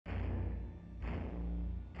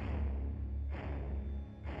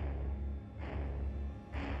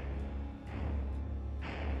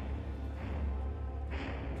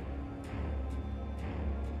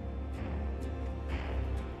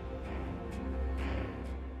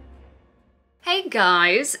Hey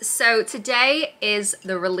guys, so today is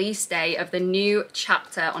the release day of the new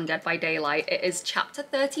chapter on Dead by Daylight. It is chapter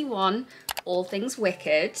 31, All Things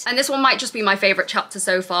Wicked. And this one might just be my favorite chapter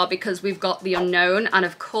so far because we've got the unknown and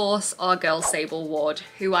of course our girl Sable Ward,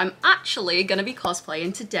 who I'm actually gonna be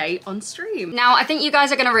cosplaying today on stream. Now, I think you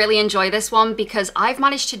guys are gonna really enjoy this one because I've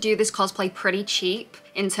managed to do this cosplay pretty cheap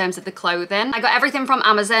in terms of the clothing. I got everything from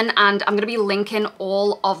Amazon and I'm gonna be linking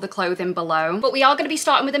all of the clothing below. But we are gonna be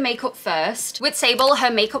starting with the makeup first. With Sable,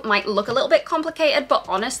 her makeup might look a little bit complicated, but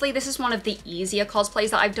honestly, this is one of the easier cosplays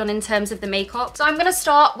that I've done in terms of the makeup. So I'm gonna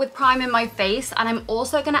start with priming my face, and I'm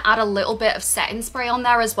also gonna add a little bit of setting spray on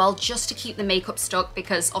there as well, just to keep the makeup stuck,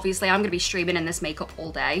 because obviously I'm gonna be streaming in this makeup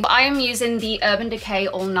all day. But I am using the Urban Decay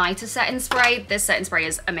All Nighter setting spray. This setting spray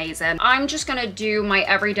is amazing. I'm just gonna do my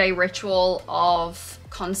everyday ritual of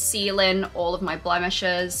concealing all of my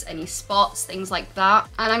blemishes, any spots, things like that.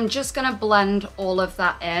 And I'm just gonna blend all of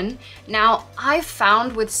that in. Now, I've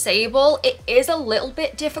found with Sable, it is a little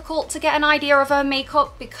bit difficult to get an idea of her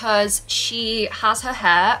makeup because she has her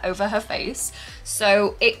hair over her face.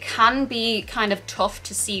 So it can be kind of tough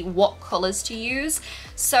to see what colors to use.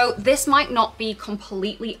 So this might not be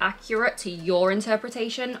completely accurate to your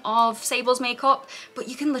interpretation of Sable's makeup, but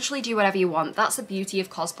you can literally do whatever you want. That's the beauty of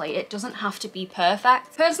cosplay. It doesn't have to be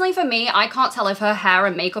perfect. Personally, for me, I can't tell if her hair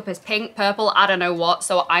and makeup is pink, purple, I don't know what,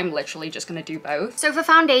 so I'm literally just gonna do both. So for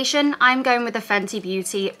foundation, I'm going with the Fenty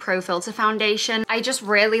Beauty Pro Filter Foundation. I just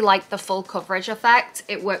really like the full coverage effect.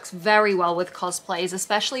 It works very well with cosplays,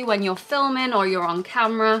 especially when you're filming or you're on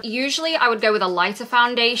camera. Usually I would go with a lighter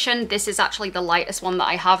foundation. This is actually the lightest one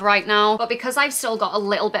that I have right now, but because I've still got a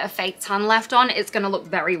little bit of fake tan left on, it's gonna look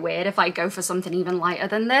very weird if I go for something even lighter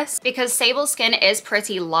than this, because Sable's skin is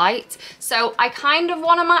pretty light, so I kind of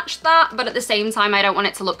want to match that, but at the same time I don't want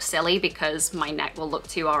it to look silly because my neck will look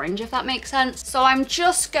too orange, if that makes sense. So I'm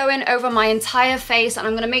just going over my entire face, and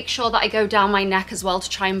I'm gonna make sure that I go down my neck as well to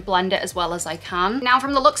try and blend it as well as I can. Now,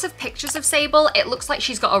 from the looks of pictures of Sable, it looks like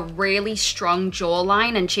she's got a really strong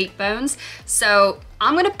jawline and cheekbones, so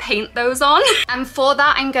I'm gonna paint those on. And for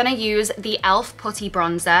that, I'm gonna use the e.l.f. Putty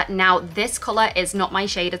Bronzer. Now, this color is not my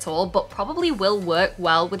shade at all, but probably will work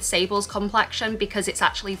well with Sable's complexion because it's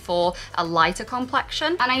actually for a lighter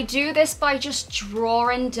complexion. And I do this by just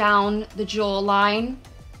drawing down the jawline,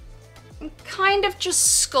 kind of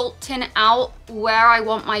just sculpting out where I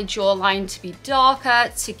want my jawline to be darker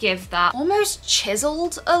to give that almost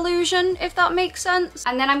chiseled illusion, if that makes sense.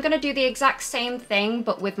 And then I'm gonna do the exact same thing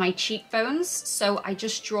but with my cheekbones. So I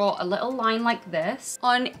just draw a little line like this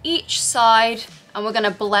on each side, and we're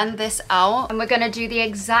gonna blend this out, and we're gonna do the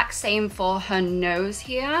exact same for her nose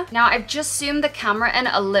here. Now, I've just zoomed the camera in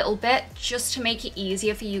a little bit just to make it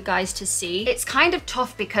easier for you guys to see. It's kind of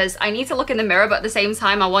tough because I need to look in the mirror, but at the same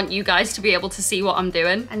time I want you guys to be able to see what I'm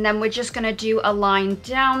doing. And then we're just gonna do a line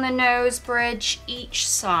down the nose bridge each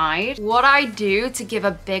side. What I do to give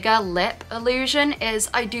a bigger lip illusion is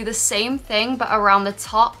I do the same thing but around the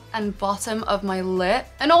top and bottom of my lip.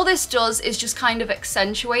 And all this does is just kind of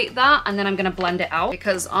accentuate that, and then I'm gonna blend it out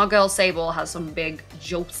because our girl Sable has some big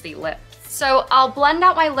jolty lips. So I'll blend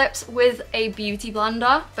out my lips with a beauty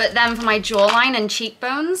blender, but then for my jawline and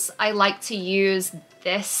cheekbones, I like to use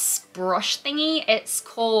this brush thingy. It's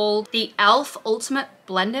called the e.l.f. Ultimate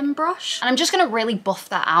Blending Brush. And I'm just gonna really buff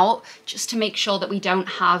that out just to make sure that we don't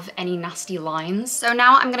have any nasty lines. So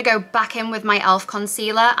now I'm gonna go back in with my e.l.f.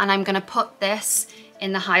 concealer, and I'm gonna put this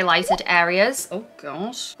in the highlighted areas. Oh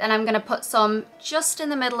gosh. Then I'm gonna put some just in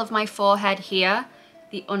the middle of my forehead here,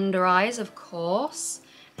 the under eyes, of course.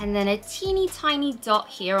 And then a teeny tiny dot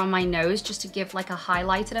here on my nose just to give like a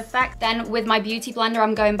highlighted effect. Then with my beauty blender,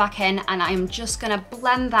 I'm going back in and I'm just gonna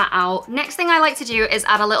blend that out. Next thing I like to do is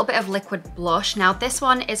add a little bit of liquid blush. Now this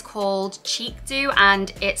one is called Cheek Dew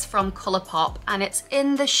and it's from Colourpop, and it's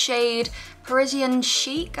in the shade Parisian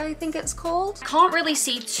Chic, I think it's called. Can't really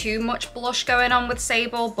see too much blush going on with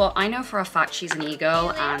Sable, but I know for a fact she's an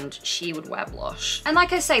e-girl and she would wear blush. And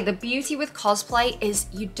like I say, the beauty with cosplay is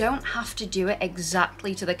you don't have to do it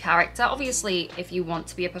exactly to the character. Obviously, if you want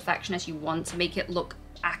to be a perfectionist, you want to make it look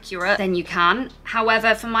accurate, then you can.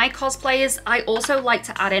 However, for my cosplays, I also like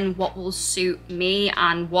to add in what will suit me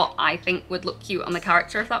and what I think would look cute on the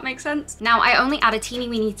character, if that makes sense. Now, I only add a teeny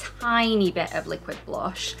weeny tiny bit of liquid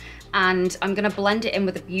blush, and I'm gonna blend it in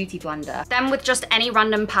with a beauty blender. Then with just any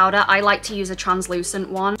random powder, I like to use a translucent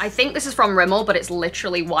one. I think this is from Rimmel, but it's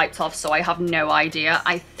literally wiped off, so I have no idea.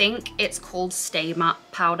 I think it's called Stay Matte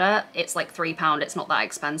powder. It's like £3, it's not that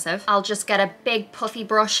expensive. I'll just get a big puffy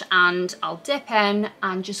brush and I'll dip in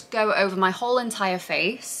and just go over my whole entire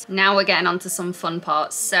face. Now we're getting onto some fun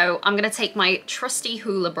parts. So I'm gonna take my trusty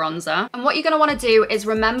Hoola bronzer, and what you're gonna wanna do is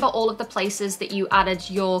remember all of the places that you added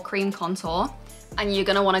your cream contour, and you're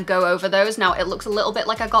gonna wanna go over those. Now it looks a little bit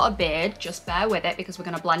like I got a beard, just bear with it because we're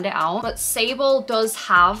gonna blend it out. But Sable does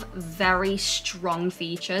have very strong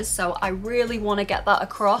features, so I really wanna get that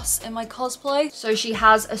across in my cosplay. So she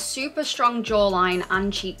has a super strong jawline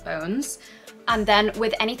and cheekbones. And then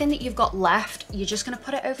with anything that you've got left, you're just gonna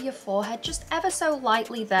put it over your forehead, just ever so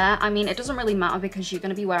lightly there. I mean, it doesn't really matter because you're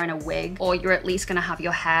gonna be wearing a wig, or you're at least gonna have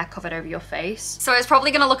your hair covered over your face. So it's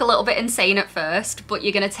probably gonna look a little bit insane at first, but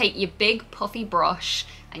you're gonna take your big puffy brush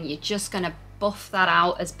and you're just gonna buff that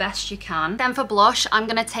out as best you can. Then for blush, I'm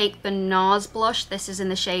gonna take the NARS blush. This is in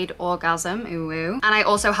the shade Orgasm, ooh ooh. And I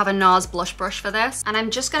also have a NARS blush brush for this. And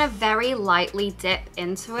I'm just gonna very lightly dip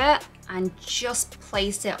into it and just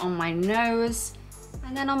place it on my nose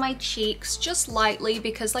and then on my cheeks, just lightly,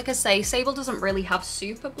 because like I say, Sable doesn't really have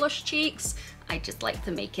super blush cheeks. I just like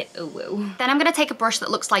to make it ooh. Then I'm gonna take a brush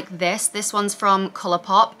that looks like this. This one's from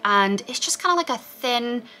Colourpop, and it's just kind of like a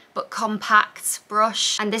thin but compact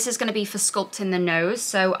brush. And this is gonna be for sculpting the nose.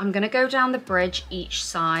 So I'm gonna go down the bridge each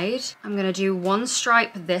side. I'm gonna do one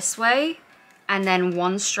stripe this way and then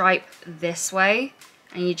one stripe this way.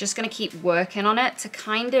 And you're just gonna keep working on it to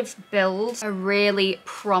kind of build a really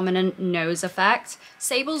prominent nose effect.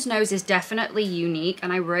 Sable's nose is definitely unique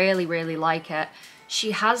and I really, really like it.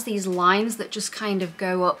 She has these lines that just kind of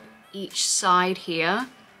go up each side here,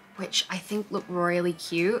 which I think look really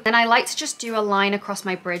cute. Then I like to just do a line across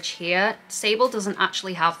my bridge here. Sable doesn't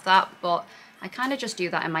actually have that, but I kind of just do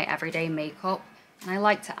that in my everyday makeup. And I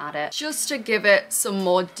like to add it just to give it some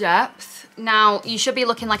more depth. Now, you should be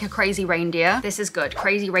looking like a crazy reindeer. This is good.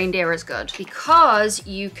 Crazy reindeer is good because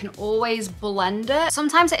you can always blend it.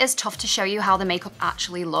 Sometimes it is tough to show you how the makeup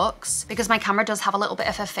actually looks because my camera does have a little bit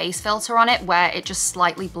of a face filter on it where it just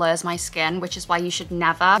slightly blurs my skin, which is why you should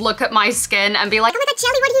never look at my skin and be like, oh my God,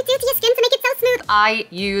 Jelly, what do you do to your skin to make it so smooth? I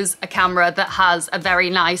use a camera that has a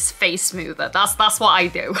very nice face smoother. That's what I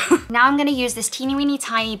do. Now I'm gonna use this teeny weeny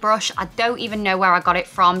tiny brush. I don't even know where I got it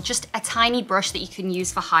from, just a tiny brush that you can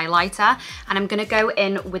use for highlighter, and I'm gonna go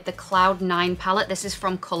in with the Cloud 9 palette. This is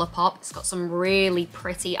from Colourpop. It's got some really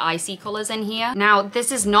pretty icy colors in here. Now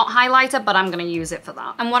this is not highlighter, but I'm gonna use it for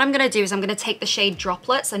that. And what I'm gonna do is I'm gonna take the shade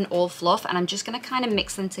Droplets and All Fluff, and I'm just gonna kind of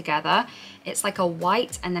mix them together. It's like a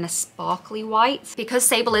white and then a sparkly white. Because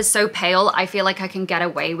Sable is so pale, I feel like I can get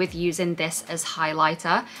away with using this as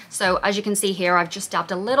highlighter. So as you can see here, I've just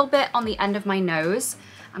dabbed a little bit on the end of my nose.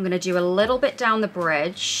 I'm gonna do a little bit down the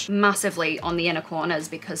bridge, massively on the inner corners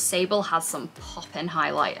because Sable has some poppin'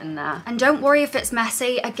 highlight in there. And don't worry if it's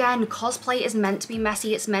messy. Again, cosplay is meant to be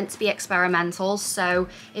messy, it's meant to be experimental. So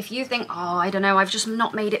if you think, oh, I don't know, I've just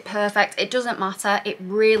not made it perfect, it doesn't matter. It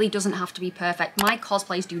really doesn't have to be perfect. My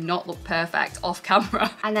cosplays do not look perfect off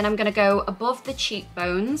camera. And then I'm gonna go above the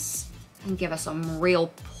cheekbones and give her some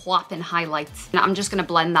real whopping highlights. Now I'm just gonna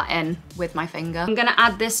blend that in with my finger. I'm gonna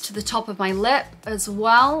add this to the top of my lip as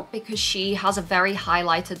well because she has a very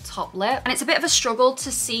highlighted top lip. And it's a bit of a struggle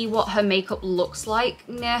to see what her makeup looks like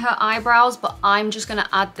near her eyebrows, but I'm just gonna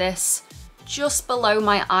add this just below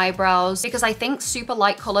my eyebrows because I think super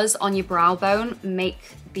light colors on your brow bone make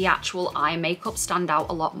the actual eye makeup stand out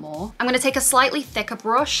a lot more. I'm gonna take a slightly thicker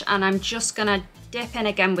brush and I'm just gonna dip in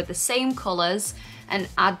again with the same colors and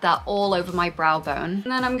add that all over my brow bone. And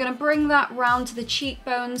then I'm gonna bring that round to the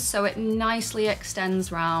cheekbones so it nicely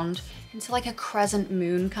extends round into like a crescent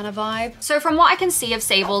moon kind of vibe. So from what I can see of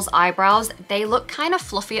Sable's eyebrows, they look kind of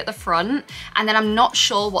fluffy at the front, and then I'm not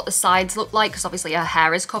sure what the sides look like because obviously her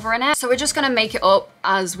hair is covering it. So we're just gonna make it up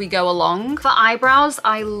as we go along. For eyebrows,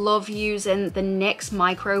 I love using the NYX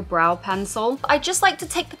Micro Brow Pencil. I just like to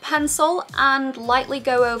take the pencil and lightly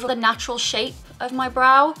go over the natural shape of my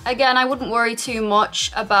brow. Again, I wouldn't worry too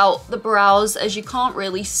much about the brows as you can't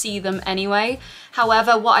really see them anyway.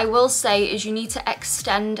 However, what I will say is you need to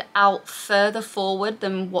extend out further forward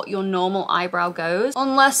than what your normal eyebrow goes.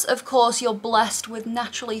 Unless, of course, you're blessed with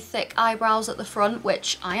naturally thick eyebrows at the front,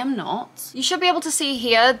 which I am not. You should be able to see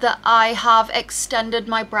here that I have extended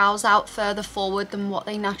my brows out further forward than what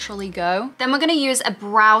they naturally go. Then we're gonna use a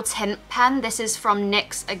brow tint pen. This is from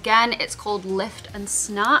NYX again. It's called Lift and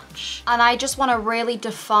Snatch. And I just want want to really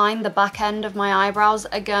define the back end of my eyebrows.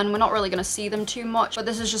 Again, we're not really going to see them too much, but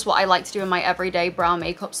this is just what I like to do in my everyday brow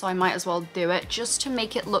makeup, so I might as well do it just to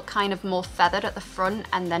make it look kind of more feathered at the front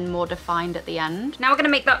and then more defined at the end. Now we're going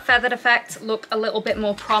to make that feathered effect look a little bit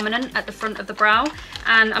more prominent at the front of the brow,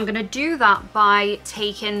 and I'm going to do that by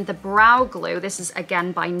taking the brow glue. This is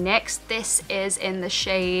again by NYX. This is in the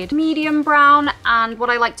shade medium brown, and what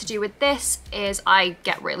I like to do with this is I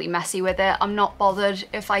get really messy with it. I'm not bothered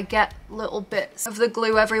if I get little bits of the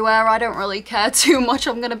glue everywhere. I don't really care too much,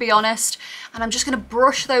 I'm gonna be honest. And I'm just gonna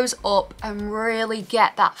brush those up and really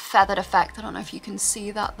get that feathered effect. I don't know if you can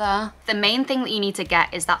see that there. The main thing that you need to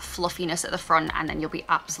get is that fluffiness at the front, and then you'll be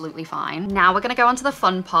absolutely fine. Now we're gonna go on to the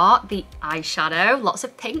fun part, the eyeshadow. Lots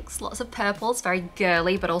of pinks, lots of purples, very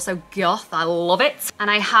girly, but also goth. I love it.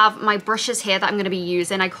 And I have my brushes here that I'm gonna be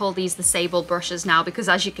using. I call these the Sable brushes now because,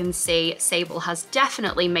 as you can see, Sable has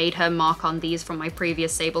definitely made her mark on these from my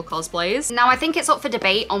previous Sable cosplays. Now I think it's up for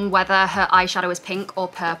debate on whether her eyeshadow is pink or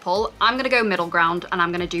purple. I'm gonna go middle ground and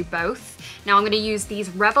I'm gonna do both. Now I'm gonna use these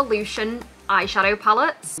Revolution eyeshadow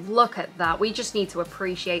palettes. Look at that. We just need to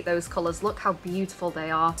appreciate those colors. Look how beautiful they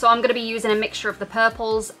are. So I'm going to be using a mixture of the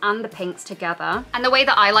purples and the pinks together. And the way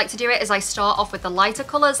that I like to do it is I start off with the lighter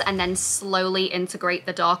colors and then slowly integrate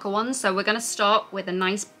the darker ones. So we're going to start with a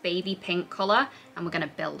nice baby pink color and we're going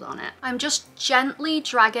to build on it. I'm just gently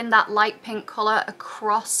dragging that light pink color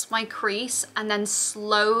across my crease and then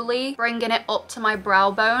slowly bringing it up to my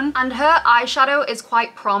brow bone. And her eyeshadow is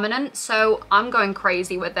quite prominent, so I'm going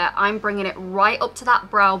crazy with it. I'm bringing it right up to that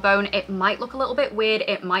brow bone. It might look a little bit weird,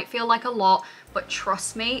 it might feel like a lot, but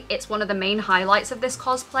trust me, it's one of the main highlights of this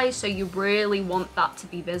cosplay, so you really want that to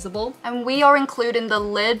be visible. And we are including the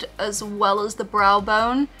lid as well as the brow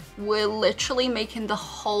bone. We're literally making the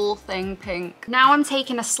whole thing pink. Now I'm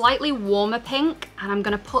taking a slightly warmer pink and I'm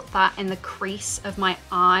gonna put that in the crease of my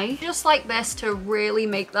eye, just like this, to really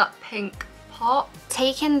make that pink pop.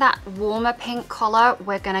 Taking that warmer pink color,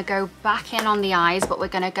 we're gonna go back in on the eyes, but we're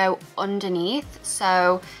gonna go underneath.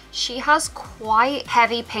 So she has quite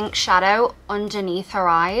heavy pink shadow underneath her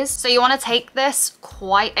eyes. So you wanna take this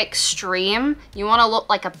quite extreme. You wanna look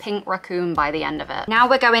like a pink raccoon by the end of it. Now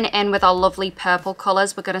we're going in with our lovely purple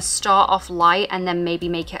colors. We're gonna start off light and then maybe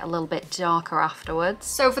make it a little bit darker afterwards.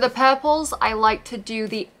 So for the purples, I like to do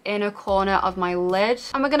the inner corner of my lid.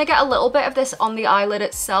 And we're gonna get a little bit of this on the eyelid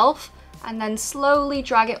itself, and then slowly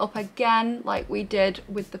drag it up again like we did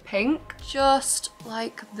with the pink, just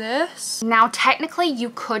like this. Now technically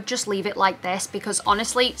you could just leave it like this because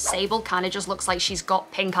honestly Sable kind of just looks like she's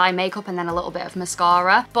got pink eye makeup and then a little bit of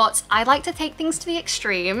mascara, but I like to take things to the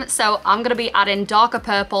extreme, so I'm gonna be adding darker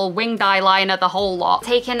purple, winged eyeliner, the whole lot.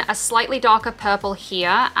 Taking a slightly darker purple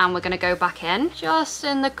here and we're gonna go back in just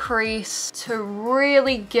in the crease to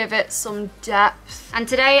really give it some depth. And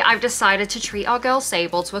today I've decided to treat our girl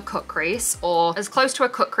Sable to a cut crease, or as close to a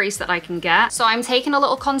cut crease that I can get. So I'm taking a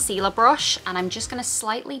little concealer brush and I'm just gonna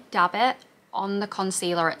slightly dab it on the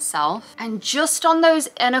concealer itself. And just on those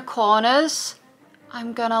inner corners,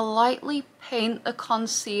 I'm gonna lightly paint the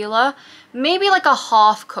concealer, maybe like a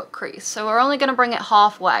half cut crease. So we're only gonna bring it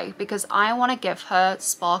halfway because I wanna give her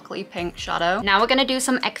sparkly pink shadow. Now we're gonna do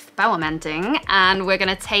some experimenting and we're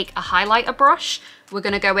gonna take a highlighter brush. We're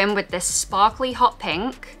gonna go in with this sparkly hot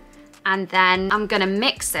pink, and then I'm gonna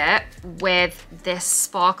mix it with this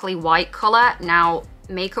sparkly white color. Now,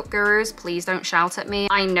 makeup gurus, please don't shout at me.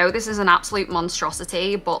 I know this is an absolute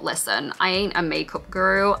monstrosity, but listen, I ain't a makeup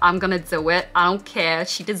guru. I'm gonna do it. I don't care.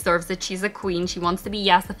 She deserves it. She's a queen. She wants to be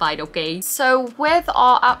yassified, okay? So with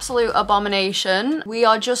our absolute abomination, we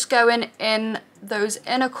are just going in those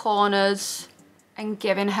inner corners and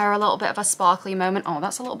giving her a little bit of a sparkly moment. Oh,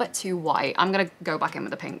 that's a little bit too white. I'm gonna go back in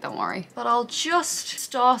with the pink, don't worry. But I'll just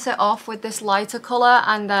start it off with this lighter color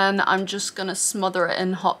and then I'm just gonna smother it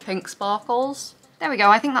in hot pink sparkles. There we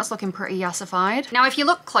go, I think that's looking pretty yassified. Now, if you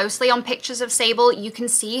look closely on pictures of Sable, you can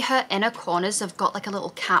see her inner corners have got like a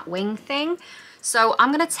little cat wing thing. So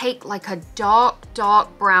I'm gonna take like a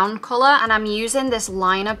dark brown color and I'm using this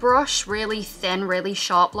liner brush, really thin, really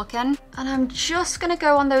sharp looking. And I'm just gonna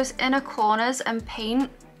go on those inner corners and paint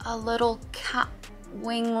a little cat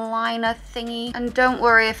wing liner thingy. And don't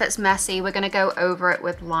worry if it's messy, we're gonna go over it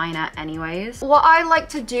with liner anyways. What I like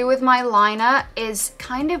to do with my liner is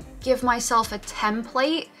kind of give myself a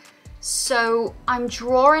template. So I'm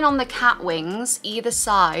drawing on the cat wings either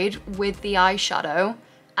side with the eyeshadow,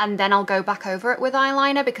 and then I'll go back over it with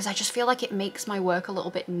eyeliner because I just feel like it makes my work a little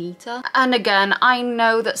bit neater. And again, I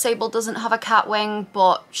know that Sable doesn't have a cat wing,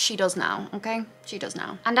 but she does now, okay? She does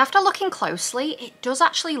now. And after looking closely, it does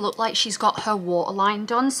actually look like she's got her waterline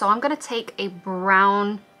done. So I'm gonna take a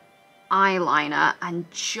brown eyeliner and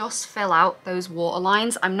just fill out those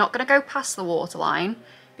waterlines. I'm not gonna go past the waterline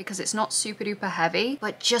because it's not super duper heavy,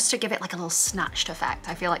 but just to give it like a little snatched effect.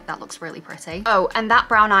 I feel like that looks really pretty. Oh, and that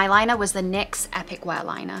brown eyeliner was the NYX Epic Wear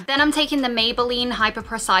Liner. Then I'm taking the Maybelline Hyper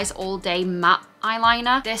Precise All Day Matte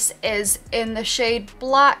Eyeliner. This is in the shade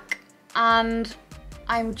Black, and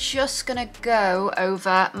I'm just gonna go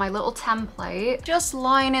over my little template, just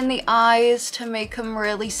line in the eyes to make them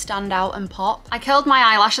really stand out and pop. I curled my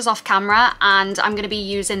eyelashes off camera, and I'm gonna be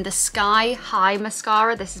using the Sky High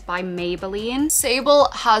Mascara. This is by Maybelline. Sable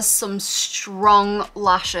has some strong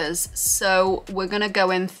lashes, so we're gonna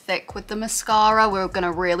go in thick with the mascara. We're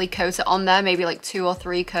gonna really coat it on there, maybe like 2 or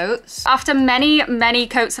 3 coats. After many, many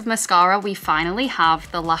coats of mascara, we finally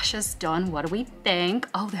have the lashes done. What do we think?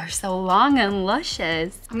 Oh, they're so long and luscious.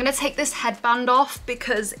 I'm gonna take this headband off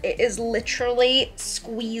because it is literally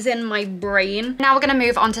squeezing my brain. Now we're gonna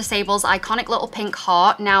move on to Sable's iconic little pink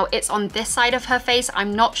heart. Now it's on this side of her face.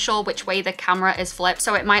 I'm not sure which way the camera is flipped,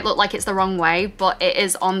 so it might look like it's the wrong way, but it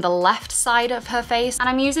is on the left side of her face. And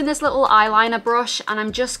I'm using this little eyeliner brush, and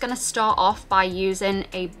I'm just gonna start off by using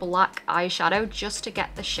a black eyeshadow just to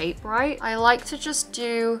get the shape right. I like to just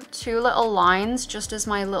do 2 little lines just as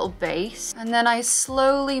my little base, and then I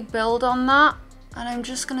slowly build on that. And I'm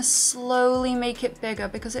just gonna slowly make it bigger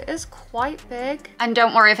because it is quite big. And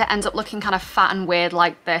don't worry if it ends up looking kind of fat and weird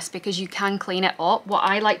like this, because you can clean it up. What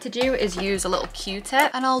I like to do is use a little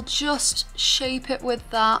Q-tip, and I'll just shape it with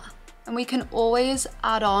that. And we can always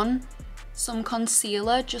add on some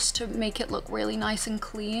concealer just to make it look really nice and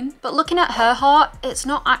clean. But looking at her heart, it's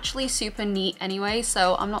not actually super neat anyway,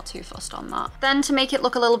 so I'm not too fussed on that. Then to make it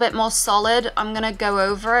look a little bit more solid, I'm gonna go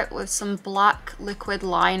over it with some black liquid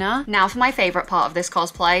liner. Now for my favorite part of this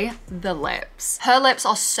cosplay, the lips. Her lips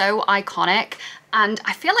are so iconic, and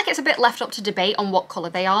I feel like it's a bit left up to debate on what color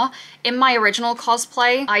they are. In my original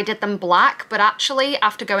cosplay, I did them black, but actually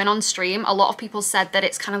after going on stream, a lot of people said that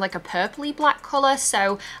it's kind of like a purpley black color,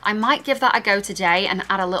 so I might give that a go today and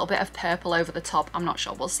add a little bit of purple over the top. I'm not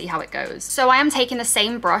sure, we'll see how it goes. So I am taking the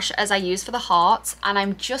same brush as I used for the heart, and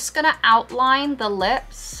I'm just gonna outline the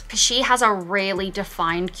lips, because she has a really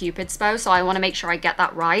defined Cupid's bow, so I wanna make sure I get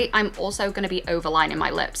that right. I'm also gonna be overlining my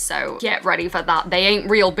lips, so get ready for that. They ain't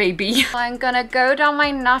real, baby. I'm gonna go down my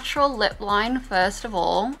natural lip line first of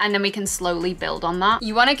all, and then we can slowly build on that.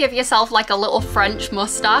 You want to give yourself like a little French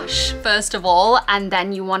mustache first of all, and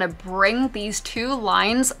then you want to bring these 2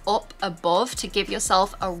 lines up above to give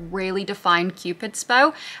yourself a really defined Cupid's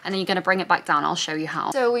bow, and then you're going to bring it back down. I'll show you how.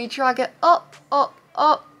 So we drag it up, up,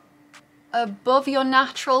 up above your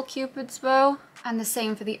natural Cupid's bow, and the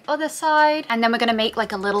same for the other side, and then we're going to make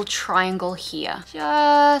like a little triangle here,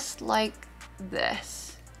 just like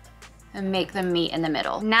this, and make them meet in the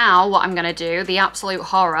middle. Now what I'm gonna do, the absolute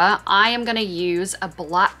horror, I am gonna use a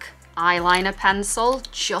black eyeliner pencil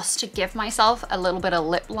just to give myself a little bit of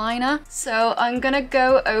lip liner. So I'm gonna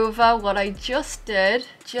go over what I just did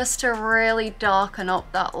just to really darken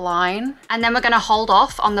up that line. And then we're gonna hold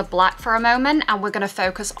off on the black for a moment, and we're gonna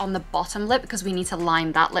focus on the bottom lip because we need to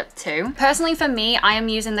line that lip too. Personally for me, I am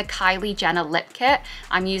using the Kylie Jenner lip kit.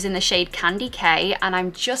 I'm using the shade Candy K, and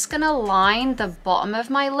I'm just gonna line the bottom of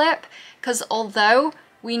my lip, because although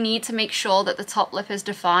we need to make sure that the top lip is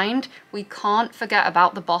defined, we can't forget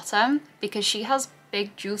about the bottom because she has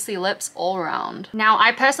big juicy lips all around. Now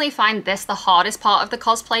I personally find this the hardest part of the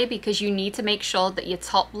cosplay because you need to make sure that your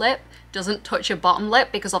top lip doesn't touch your bottom lip,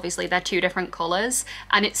 because obviously they're 2 different colors,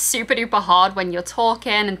 and it's super duper hard when you're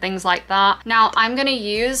talking and things like that. Now I'm gonna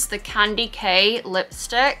use the Candy K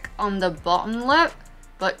lipstick on the bottom lip,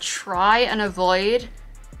 but try and avoid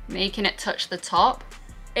making it touch the top.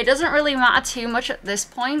 It doesn't really matter too much at this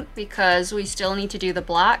point because we still need to do the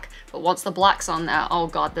black, but once the black's on there, oh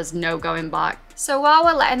god, there's no going back. So while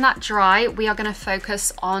we're letting that dry, we are gonna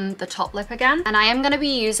focus on the top lip again. And I am gonna be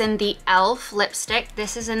using the e.l.f. lipstick.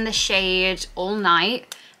 This is in the shade All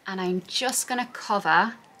Night, and I'm just gonna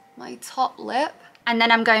cover my top lip. And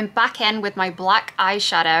then I'm going back in with my black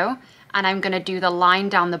eyeshadow, and I'm gonna do the line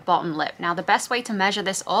down the bottom lip. Now the best way to measure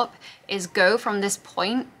this up is go from this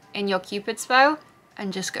point in your Cupid's bow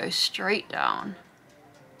and just go straight down.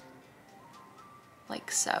 Like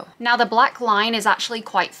so. Now the black line is actually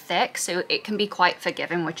quite thick, so it can be quite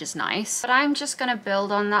forgiving, which is nice. But I'm just gonna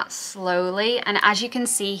build on that slowly, and as you can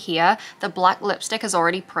see here, the black lipstick is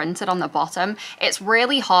already printed on the bottom. It's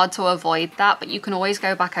really hard to avoid that, but you can always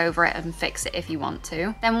go back over it and fix it if you want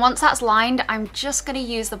to. Then once that's lined, I'm just gonna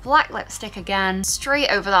use the black lipstick again, straight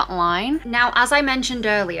over that line. Now, as I mentioned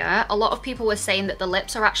earlier, a lot of people were saying that the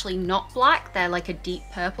lips are actually not black, they're like a deep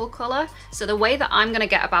purple color. So the way that I'm gonna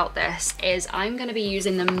get about this is I'm gonna be be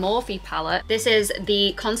using the Morphe palette. This is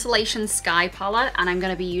the Constellation Sky palette, and I'm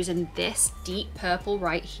gonna be using this deep purple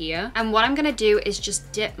right here. And what I'm gonna do is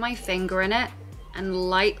just dip my finger in it and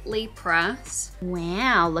lightly press.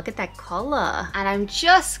 Wow, look at that color. And I'm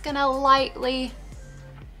just gonna lightly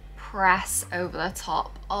press over the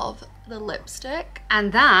top of the lipstick.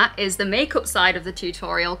 And that is the makeup side of the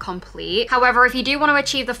tutorial complete. However, if you do want to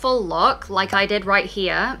achieve the full look, like I did right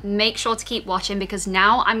here, make sure to keep watching because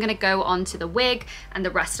now I'm gonna go on to the wig and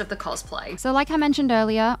the rest of the cosplay. So like I mentioned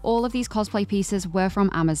earlier, all of these cosplay pieces were from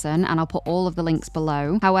Amazon and I'll put all of the links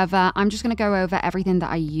below. However, I'm just gonna go over everything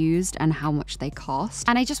that I used and how much they cost.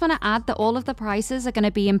 And I just wanna add that all of the prices are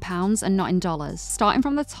gonna be in pounds and not in dollars. Starting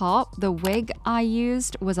from the top, the wig I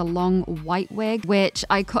used was a long white wig, which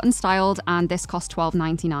I cut and styled, and this cost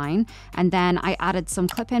 $12.99. And then I added some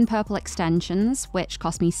clip-in purple extensions, which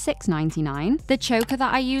cost me $6.99. The choker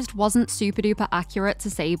that I used wasn't super duper accurate to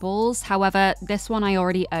Sable's. However, this one I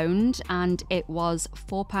already owned and it was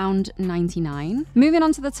 £4.99. Moving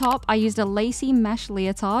on to the top, I used a lacy mesh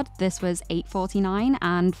leotard. This was $8.49.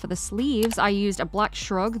 And for the sleeves, I used a black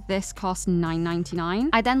shrug. This cost $9.99.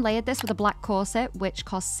 I then layered this with a black corset, which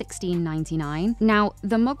cost $16.99. Now,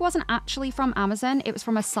 the mug wasn't actually from Amazon. It was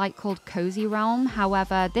from a site called Cozy Realm.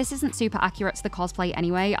 However, this isn't super accurate to the cosplay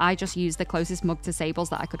anyway. I just used the closest mug to Sable's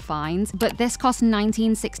that I could find. But this cost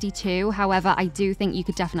 $19.62. However, I do think you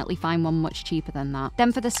could definitely find one much cheaper than that.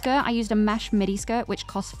 Then for the skirt, I used a mesh midi skirt, which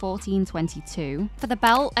cost $14.22. For the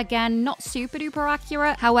belt, again, not super duper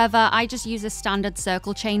accurate. However, I just used a standard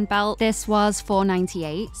circle chain belt. This was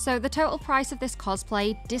 $4.98. So the total price of this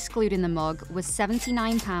cosplay, discluding the mug, was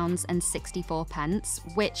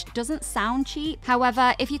 £79.64, which doesn't sound cheap.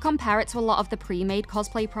 However, if you compare it to a lot of the pre-made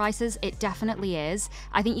cosplay prices, it definitely is.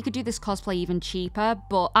 I think you could do this cosplay even cheaper,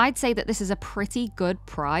 but I'd say that this is a pretty good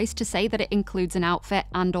price to say that it includes an outfit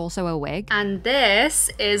and also a wig. And this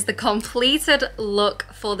is the completed look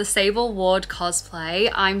for the Sable Ward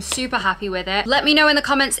cosplay. I'm super happy with it. Let me know in the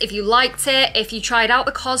comments if you liked it, if you tried out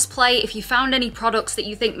the cosplay, if you found any products that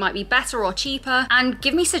you think might be better or cheaper, and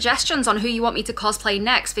give me suggestions on who you want me to cosplay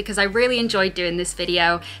next because I really enjoyed doing this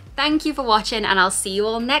video. Thank you for watching and I'll see you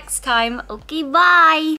all next time. Okay, bye!